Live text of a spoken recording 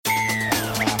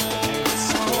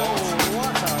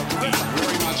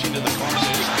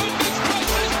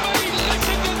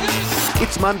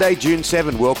Monday, June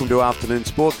 7. Welcome to Afternoon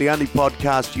Sport, the only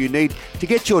podcast you need to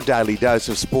get your daily dose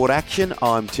of sport action.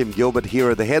 I'm Tim Gilbert. Here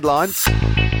are the headlines.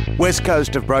 West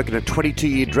Coast have broken a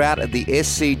 22-year drought at the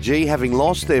SCG, having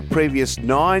lost their previous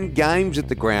 9 games at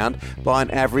the ground by an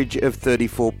average of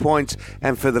 34 points.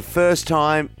 And for the first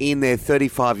time in their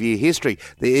 35-year history,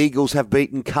 the Eagles have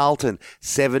beaten Carlton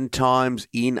 7 times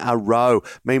in a row.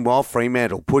 Meanwhile,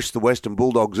 Fremantle pushed the Western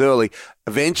Bulldogs early.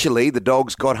 Eventually, the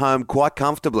Dogs got home quite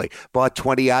comfortably by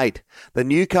 28. The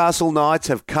Newcastle Knights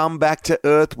have come back to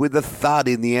earth with a thud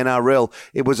in the NRL.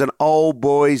 It was an old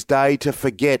boys' day to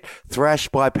forget,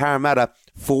 thrashed by Parramatta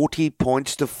 40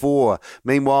 points to 4.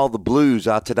 Meanwhile, the Blues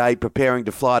are today preparing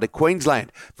to fly to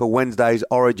Queensland for Wednesday's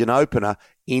Origin opener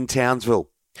in Townsville.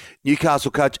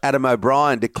 Newcastle coach Adam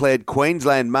O'Brien declared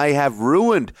Queensland may have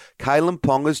ruined Kalyn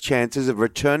Ponga's chances of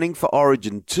returning for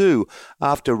Origin 2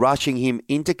 after rushing him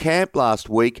into camp last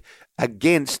week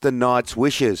against the Knights'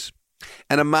 wishes.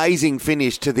 An amazing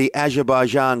finish to the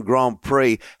Azerbaijan Grand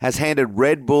Prix has handed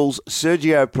Red Bull's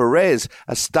Sergio Perez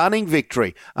a stunning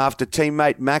victory after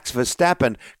teammate Max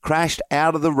Verstappen crashed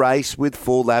out of the race with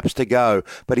 4 laps to go.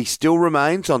 But he still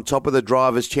remains on top of the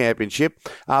Drivers' Championship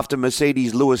after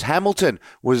Mercedes' Lewis Hamilton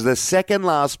was the second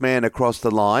last man across the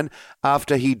line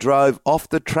after he drove off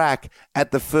the track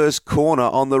at the first corner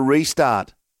on the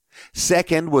restart.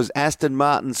 Second was Aston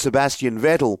Martin's Sebastian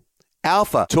Vettel.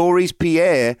 Alpha Tauri's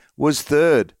Pierre was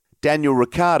third. Daniel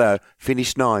Ricciardo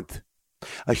finished 9th.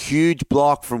 A huge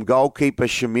block from goalkeeper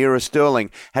Shamira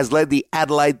Sterling has led the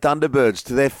Adelaide Thunderbirds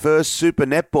to their first Super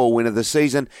Netball win of the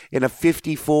season in a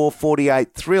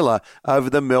 54-48 thriller over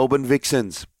the Melbourne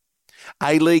Vixens.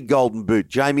 A-League Golden Boot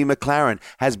Jamie McLaren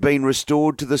has been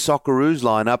restored to the Socceroos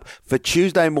lineup for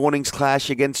Tuesday morning's clash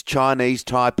against Chinese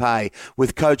Taipei,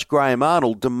 with coach Graham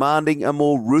Arnold demanding a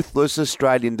more ruthless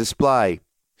Australian display.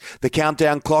 The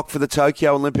countdown clock for the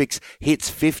Tokyo Olympics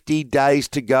hits 50 days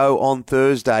to go on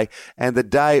Thursday, and the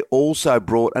day also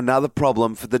brought another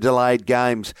problem for the delayed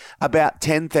games. About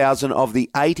 10,000 of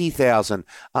the 80,000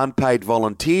 unpaid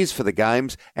volunteers for the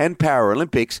Games and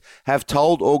Paralympics have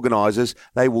told organisers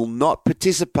they will not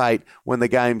participate when the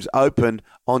Games open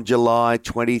on July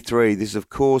 23. This, of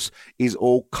course, is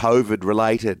all COVID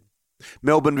related.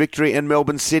 Melbourne Victory and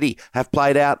Melbourne City have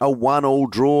played out a 1-1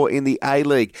 draw in the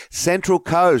A-League. Central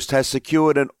Coast has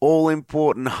secured an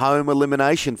all-important home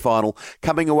elimination final,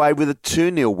 coming away with a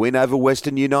 2-0 win over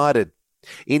Western United.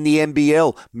 In the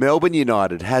NBL, Melbourne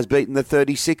United has beaten the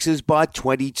 36ers by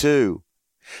 22.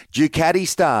 Ducati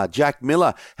star Jack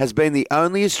Miller has been the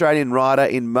only Australian rider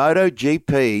in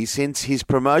MotoGP since his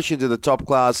promotion to the top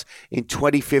class in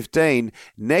 2015.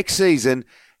 Next season,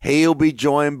 he'll be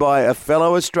joined by a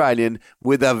fellow Australian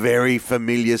with a very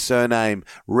familiar surname,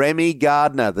 Remy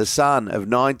Gardner, the son of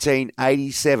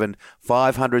 1987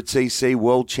 500cc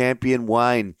world champion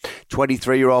Wayne.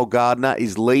 23-year-old Gardner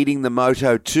is leading the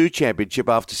Moto2 championship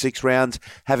after 6 rounds,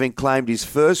 having claimed his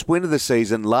first win of the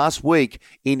season last week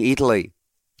in Italy.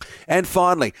 And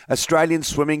finally, Australian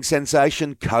swimming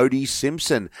sensation Cody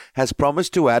Simpson has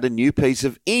promised to add a new piece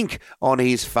of ink on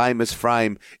his famous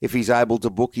frame if he's able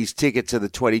to book his ticket to the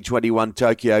 2021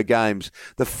 Tokyo Games.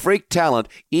 The freak talent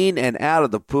in and out of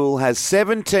the pool has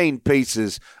 17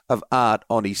 pieces of art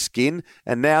on his skin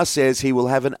and now says he will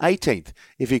have an 18th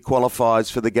if he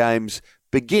qualifies for the Games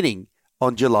beginning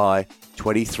on July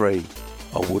 23.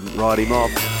 I wouldn't write him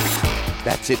off.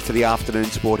 That's it for the Afternoon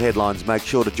Sport headlines. Make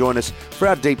sure to join us for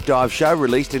our deep dive show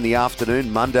released in the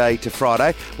afternoon, Monday to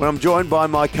Friday, when I'm joined by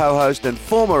my co-host and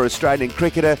former Australian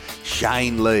cricketer,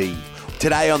 Shane Lee.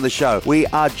 Today on the show, we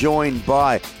are joined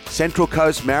by Central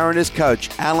Coast Mariners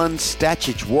coach Alan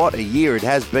Stachich. What a year it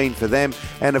has been for them.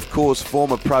 And of course,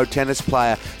 former pro tennis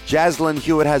player Jaslyn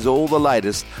Hewitt has all the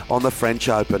latest on the French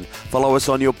Open. Follow us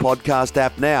on your podcast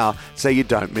app now so you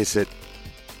don't miss it.